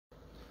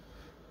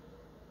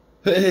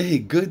Hey,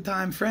 good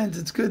time, friends.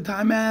 It's good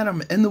time,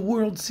 Adam. And the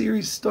World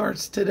Series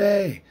starts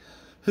today.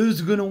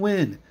 Who's going to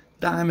win?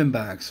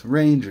 Diamondbacks,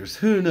 Rangers,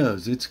 who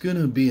knows? It's going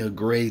to be a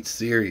great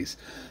series.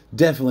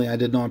 Definitely, I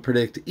did not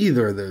predict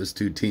either of those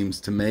two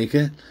teams to make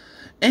it.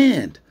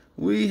 And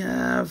we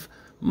have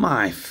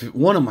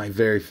one of my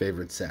very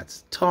favorite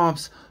sets,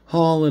 Topps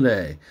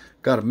Holiday.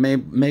 Got a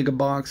mega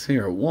box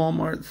here at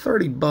Walmart,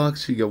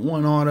 $30. You get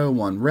one auto,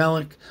 one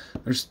relic.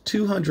 There's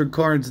 200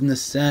 cards in the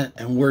set,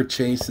 and we're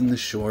chasing the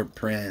short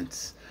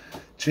prints.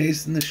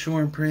 Chasing the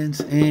short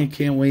prints, and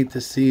can't wait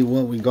to see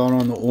what we got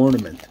on the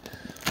ornament.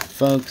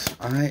 Folks,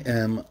 I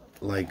am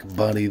like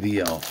Buddy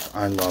the Elf.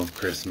 I love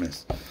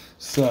Christmas.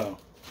 So,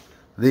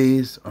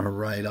 these are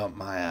right up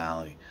my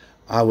alley.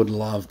 I would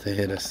love to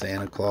hit a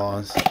Santa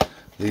Claus.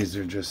 These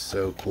are just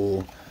so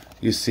cool.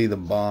 You see the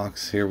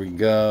box. Here we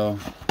go.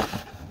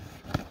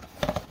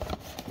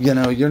 You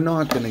know, you're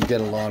not going to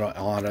get a lot of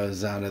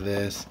autos out of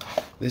this.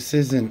 This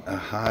isn't a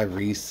high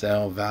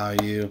resale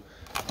value.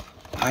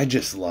 I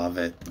just love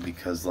it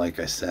because, like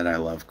I said, I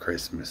love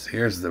Christmas.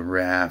 Here's the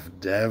Raph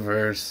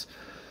Devers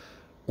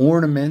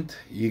ornament.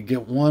 You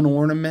get one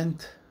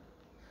ornament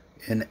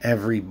in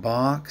every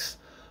box.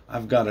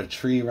 I've got a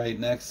tree right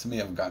next to me.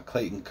 I've got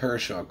Clayton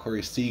Kershaw,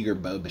 Corey Seager,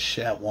 Bo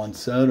Bichette, Juan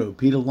Soto,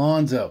 Pete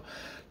Alonso.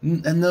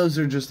 And those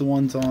are just the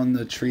ones on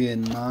the tree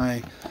in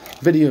my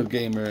video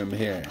game room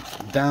here.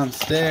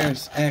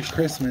 Downstairs at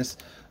Christmas,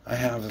 I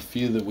have a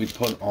few that we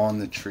put on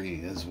the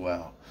tree as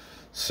well.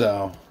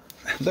 So,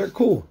 they're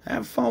cool.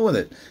 Have fun with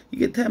it. You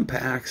get 10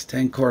 packs,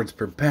 10 cards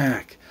per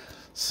pack.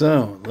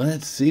 So,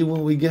 let's see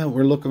what we get.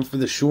 We're looking for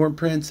the short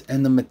prints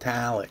and the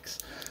metallics.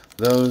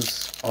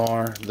 Those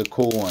are the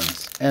cool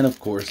ones. And, of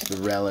course,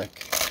 the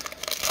relic.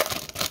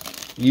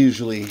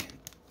 Usually,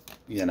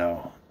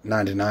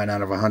 99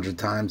 out of 100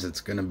 times it's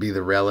going to be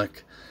the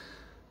relic.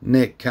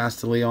 Nick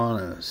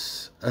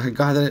Castellanos. I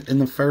got it in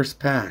the first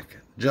pack.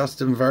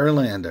 Justin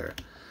Verlander.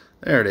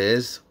 There it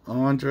is.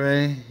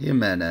 Andre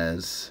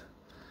Jimenez.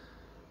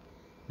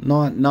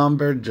 Not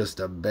numbered,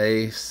 just a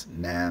base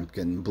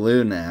napkin.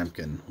 Blue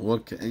napkin.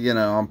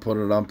 I'll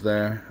put it up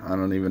there. I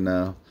don't even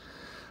know.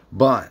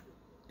 But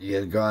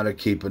you got to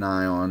keep an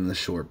eye on the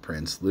short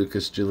prints.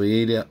 Lucas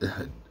Giolito.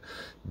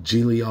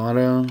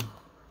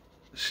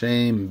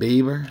 Shane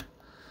Bieber.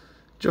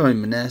 Joey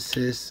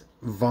Meneses,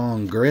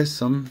 Vaughn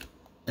Grissom,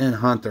 and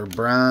Hunter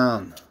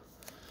Brown.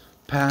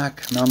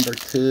 Pack number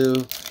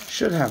 2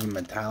 should have a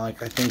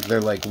metallic. I think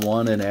they're like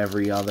one in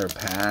every other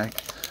pack.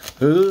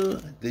 Who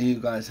do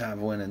you guys have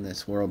winning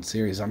this World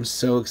Series? I'm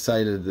so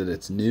excited that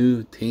it's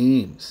new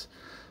teams.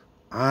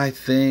 I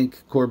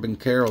think Corbin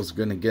Carroll's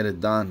going to get it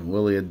done.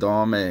 Willie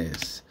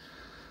Adames.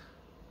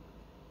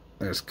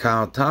 There's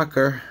Kyle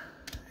Tucker.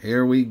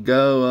 Here we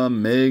go, a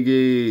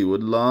Miggy.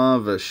 Would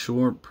love a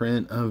short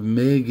print of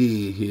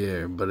Miggy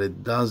here, but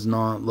it does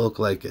not look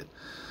like it.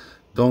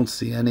 Don't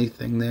see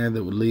anything there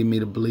that would lead me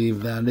to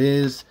believe that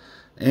is.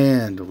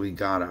 And we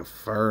got a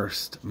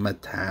first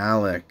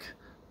metallic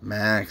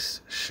Max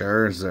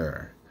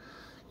Scherzer.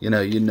 You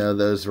know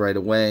those right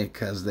away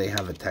because they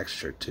have a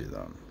texture to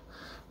them.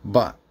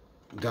 But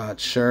got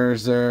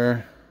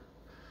Scherzer,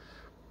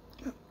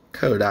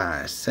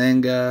 Kodai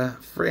Senga,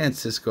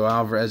 Francisco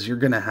Alvarez. You're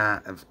going to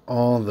have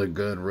all the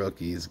good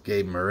rookies.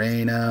 Gabe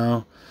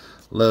Moreno,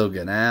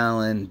 Logan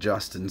Allen,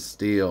 Justin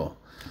Steele.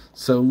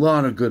 So a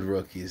lot of good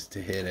rookies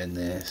to hit in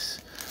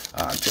this.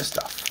 Just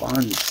a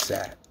fun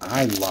set.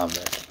 I love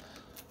it.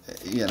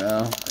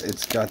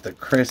 It's got the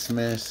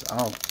Christmas.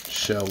 I'll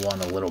show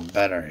one a little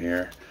better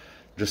here.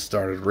 Just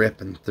started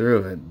ripping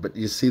through it. But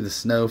you see the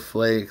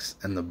snowflakes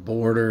and the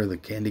border, the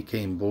candy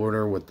cane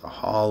border with the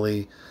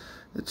holly.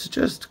 It's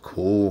just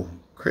cool.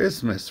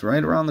 Christmas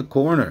right around the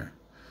corner.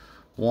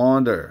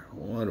 Wander.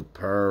 What a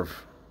perv.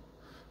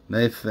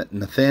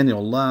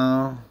 Nathaniel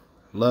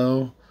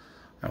Lowe.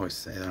 I always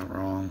say that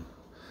wrong.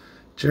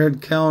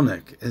 Jared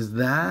Kelnick. Is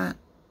that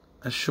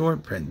a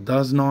short print?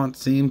 Does not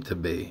seem to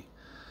be.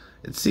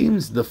 It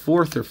seems the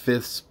 4th or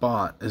 5th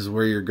spot is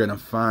where you're going to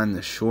find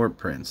the short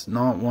prints.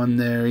 Not one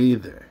there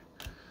either.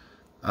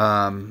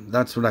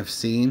 That's what I've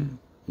seen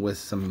with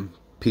some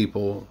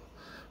people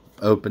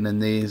opening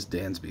these.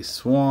 Dansby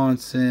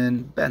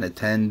Swanson,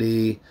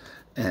 Benintendi,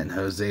 and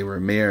Jose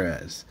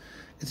Ramirez.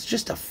 It's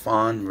just a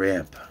fun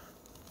rip.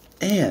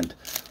 And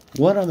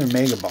what other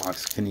mega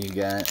box can you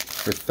get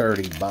for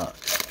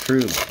 $30?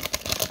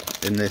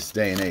 Truly, in this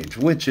day and age,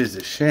 which is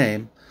a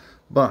shame,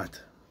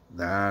 but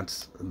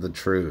that's the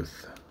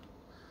truth.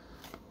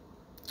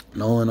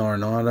 Nolan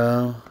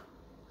Arenado,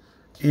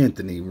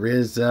 Anthony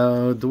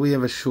Rizzo. Do we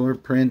have a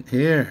short print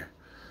here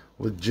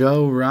with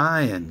Joe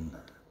Ryan?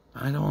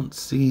 I don't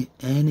see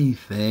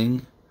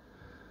anything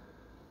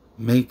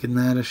making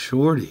that a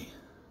shorty.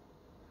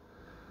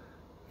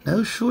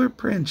 No short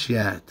prints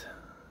yet.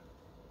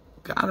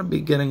 Gotta be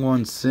getting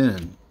one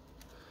soon.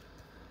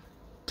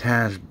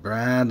 Taj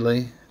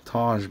Bradley,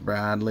 on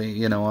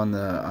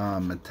the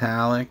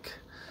metallic.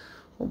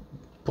 We'll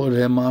put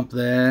him up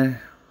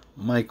there.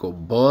 Michael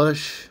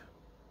Bush.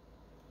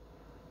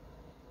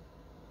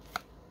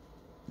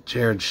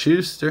 Jared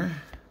Schuster.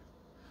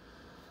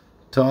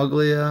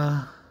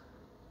 Toglia,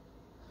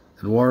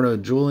 Eduardo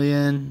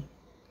Julian,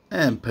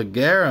 and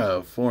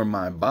Peguero for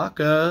my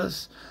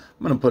Buccos.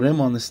 I'm going to put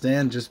him on the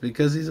stand just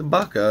because he's a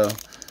Bucco.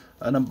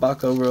 And a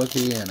Bucco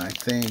rookie, and I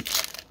think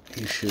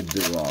he should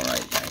do all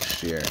right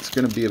next year. It's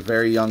going to be a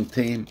very young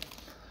team.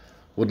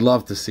 Would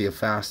love to see a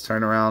fast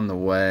turnaround the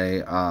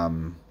way,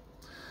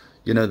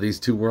 these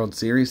two World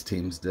Series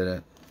teams did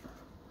it.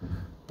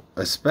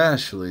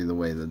 Especially the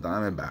way the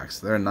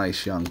Diamondbacks. They're a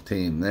nice young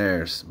team.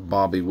 There's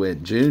Bobby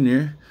Witt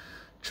Jr.,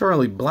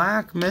 Charlie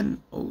Blackmon.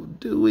 Oh,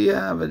 do we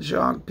have a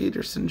Jock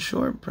Peterson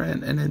short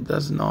print? And it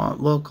does not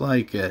look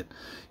like it.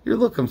 You're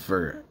looking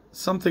for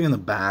something in the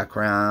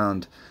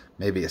background.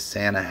 Maybe a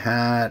Santa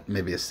hat.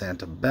 Maybe a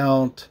Santa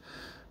belt.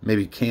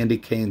 Maybe candy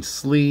cane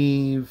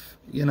sleeve.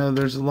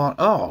 There's a lot.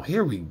 Oh,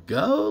 here we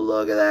go.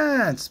 Look at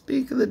that.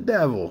 Speak of the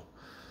devil.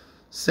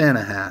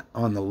 Santa hat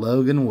on the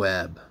Logan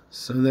Webb.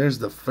 So there's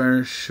the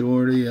first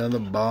shorty of the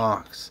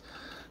box.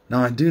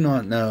 Now, I do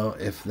not know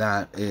if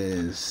that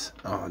is...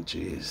 Oh,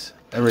 jeez.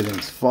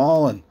 Everything's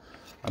falling.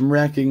 I'm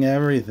wrecking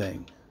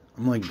everything.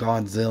 I'm like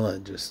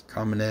Godzilla, just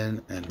coming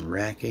in and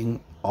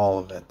wrecking all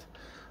of it.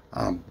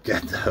 I'll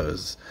get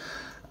those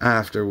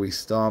after we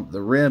stop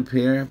the rip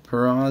here.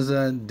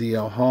 Peraza,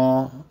 Dio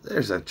Hall.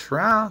 There's a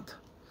Trout.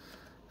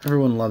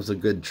 Everyone loves a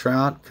good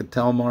Trout.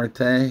 Ketel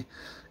Marte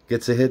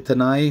gets a hit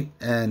tonight,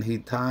 and he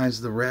ties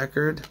the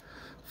record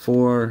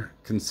for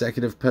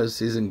consecutive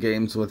postseason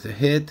games with a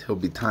hit. He'll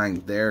be tying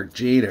Derek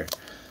Jeter.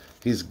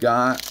 He's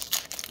got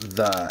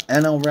the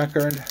NL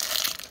record.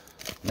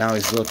 Now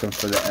he's looking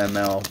for the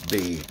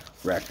MLB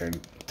record.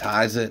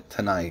 Ties it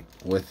tonight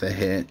with a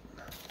hit.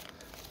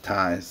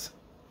 Ties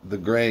the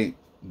great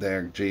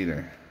Derek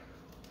Jeter.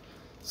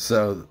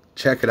 So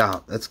check it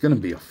out. That's going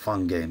to be a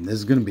fun game. This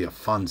is going to be a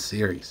fun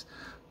series.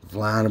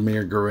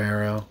 Vladimir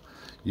Guerrero,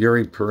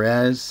 Yuri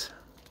Perez,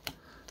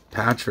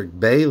 Patrick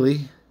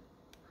Bailey,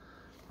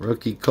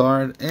 rookie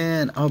card,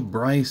 and a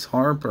Bryce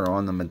Harper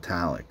on the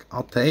metallic.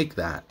 I'll take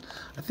that.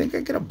 I think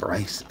I get a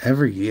Bryce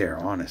every year,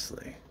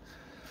 honestly.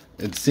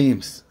 It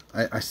seems.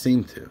 I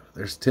seem to.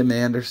 There's Tim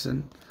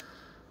Anderson,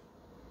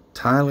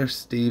 Tyler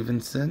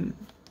Stevenson,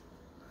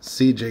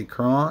 CJ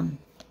Cron,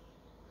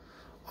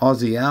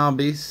 Ozzie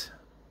Albies,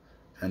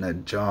 and a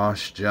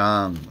Josh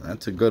Jung.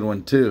 That's a good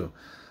one, too.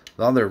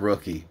 The other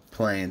rookie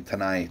playing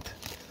tonight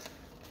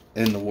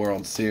in the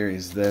World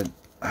Series. Both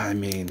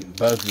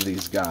of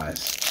these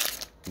guys.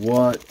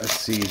 What a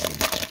season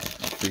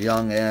for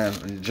Young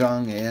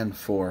and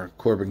for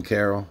Corbin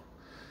Carroll.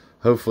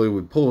 Hopefully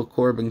we pull a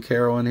Corbin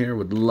Carroll in here.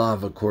 Would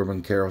love a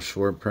Corbin Carroll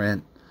short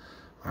print.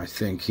 I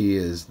think he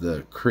is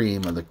the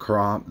cream of the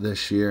crop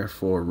this year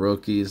for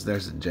rookies.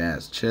 There's a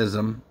Jazz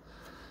Chisholm.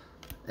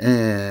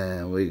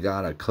 And we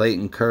got a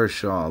Clayton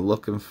Kershaw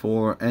looking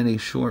for any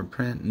short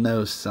print.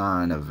 No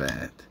sign of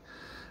it.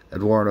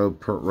 Eduardo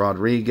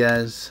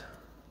Rodriguez.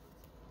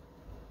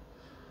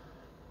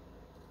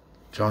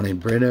 Johnny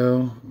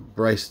Brito,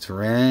 Bryce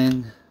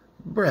Terang,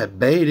 Brett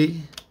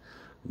Beatty,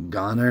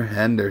 Gunnar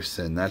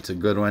Henderson. That's a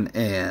good one.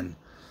 And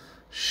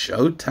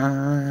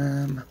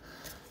Showtime,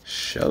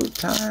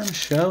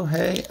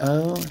 Shohei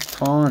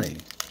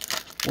Ohtani.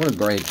 What a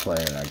great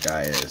player that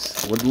guy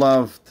is. Would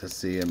love to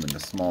see him in a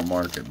small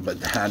market,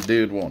 but that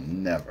dude will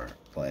never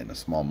play in a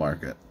small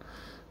market.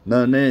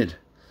 No need.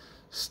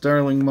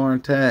 Sterling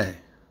Marte,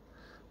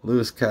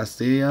 Luis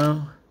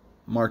Castillo,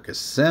 Marcus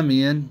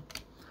Semien,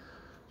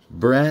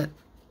 Brett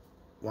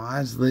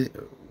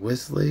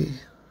Wisley,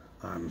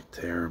 I'm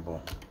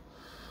terrible.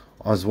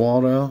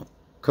 Oswaldo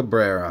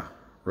Cabrera,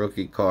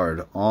 rookie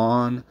card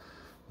on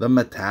the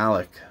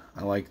metallic.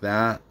 I like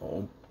that.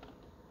 Oh,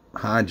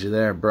 hide you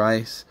there,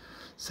 Bryce.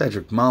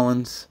 Cedric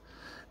Mullins.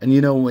 And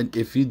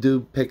if you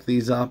do pick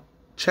these up,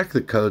 check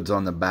the codes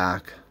on the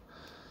back.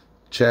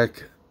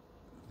 Check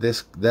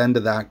the end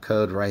of that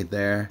code right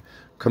there.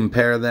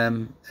 Compare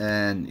them,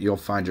 and you'll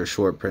find your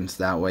short prints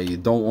that way. You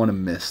don't want to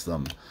miss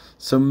them.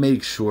 So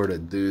make sure to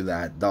do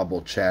that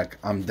double check.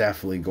 I'm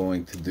definitely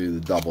going to do the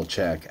double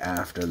check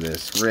after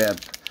this rip.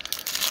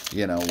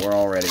 We're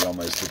already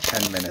almost at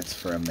 10 minutes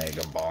for a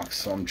mega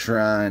box, so I'm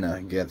trying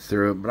to get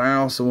through it. But I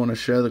also want to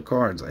show the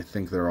cards. I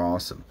think they're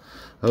awesome.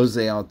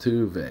 Jose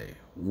Altuve,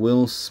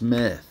 Will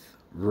Smith,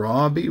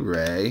 Robbie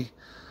Ray.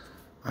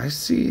 I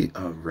see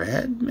a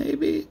red,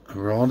 maybe?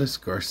 Aroldis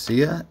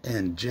Garcia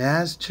and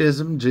Jazz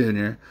Chisholm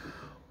Jr.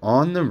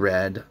 on the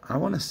red. I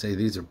want to say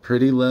these are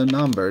pretty low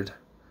numbered.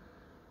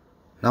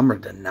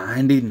 Numbered to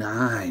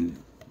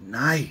 99.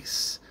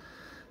 Nice.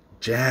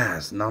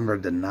 Jazz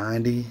numbered to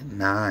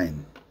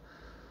 99.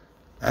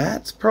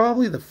 That's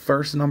probably the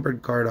first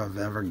numbered card I've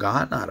ever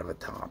gotten out of a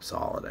Topps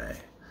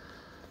holiday.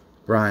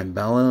 Brian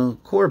Bello,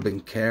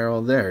 Corbin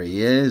Carroll, there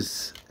he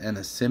is, and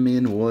a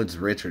Simeon Woods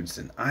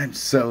Richardson. I'm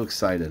so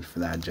excited for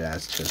that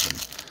Jazz Chisholm.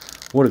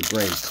 What a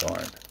great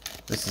card.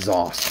 This is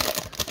awesome.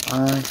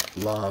 I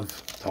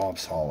love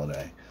Topps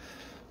Holiday.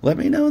 Let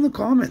me know in the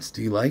comments.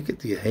 Do you like it?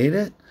 Do you hate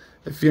it?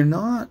 If you're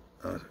not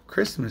a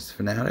Christmas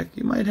fanatic,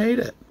 you might hate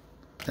it.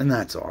 And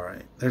that's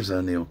alright. There's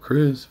O'Neal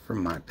Cruz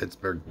from my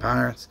Pittsburgh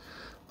Pirates.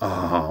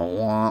 Oh,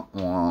 wah,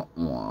 wah,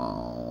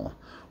 wah.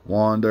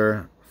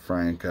 Wander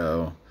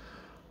Franco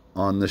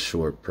on the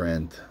short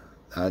print.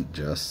 That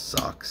just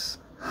sucks.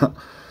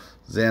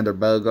 Xander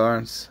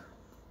Bogaerts.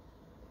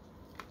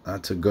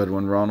 That's a good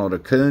one. Ronald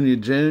Acuna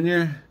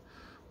Jr.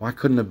 Why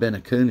couldn't have been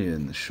Acuna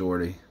in the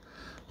shorty?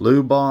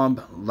 Lou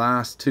Bob,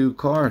 last two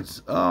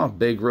cards. Oh,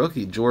 big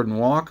rookie. Jordan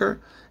Walker.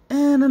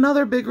 And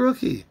another big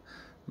rookie.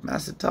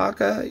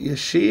 Masataka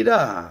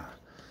Yoshida.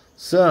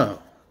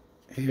 So,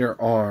 here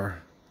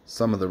are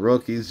some of the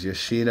rookies.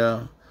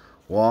 Yoshida,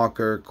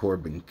 Walker,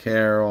 Corbin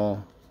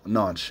Carroll.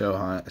 Not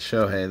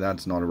Shohei,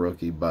 that's not a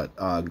rookie, but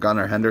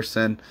Gunnar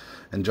Henderson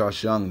and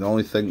Josh Young. The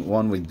only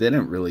one we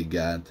didn't really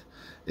get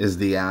is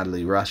the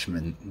Adley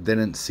Rushman.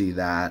 Didn't see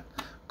that.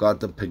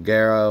 Got the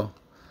Peguero.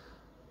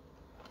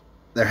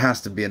 There has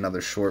to be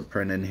another short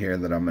print in here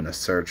that I'm going to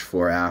search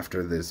for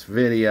after this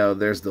video.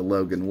 There's the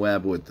Logan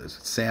Webb with the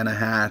Santa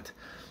hat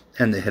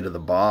and the hit of the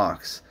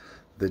box.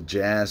 The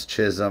Jazz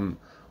Chisholm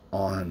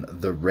on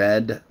the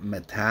red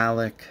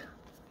metallic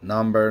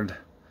numbered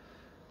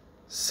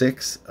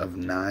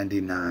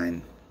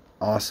 6/99.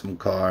 Awesome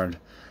card.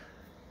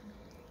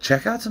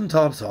 Check out some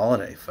Topps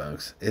Holiday,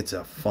 folks. It's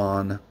a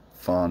fun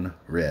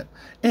rip.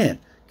 And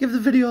give the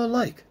video a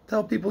like.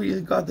 Tell people you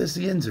got this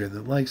Yinzer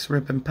that likes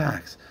ripping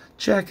packs.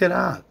 Check it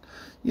out.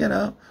 You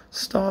know,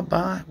 stop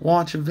by,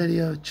 watch a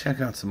video,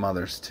 check out some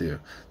others too.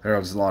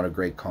 There's a lot of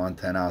great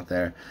content out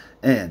there.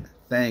 And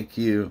thank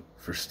you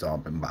for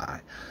stopping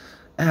by.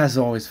 As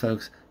always,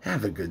 folks,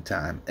 have a good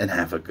time and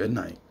have a good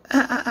night.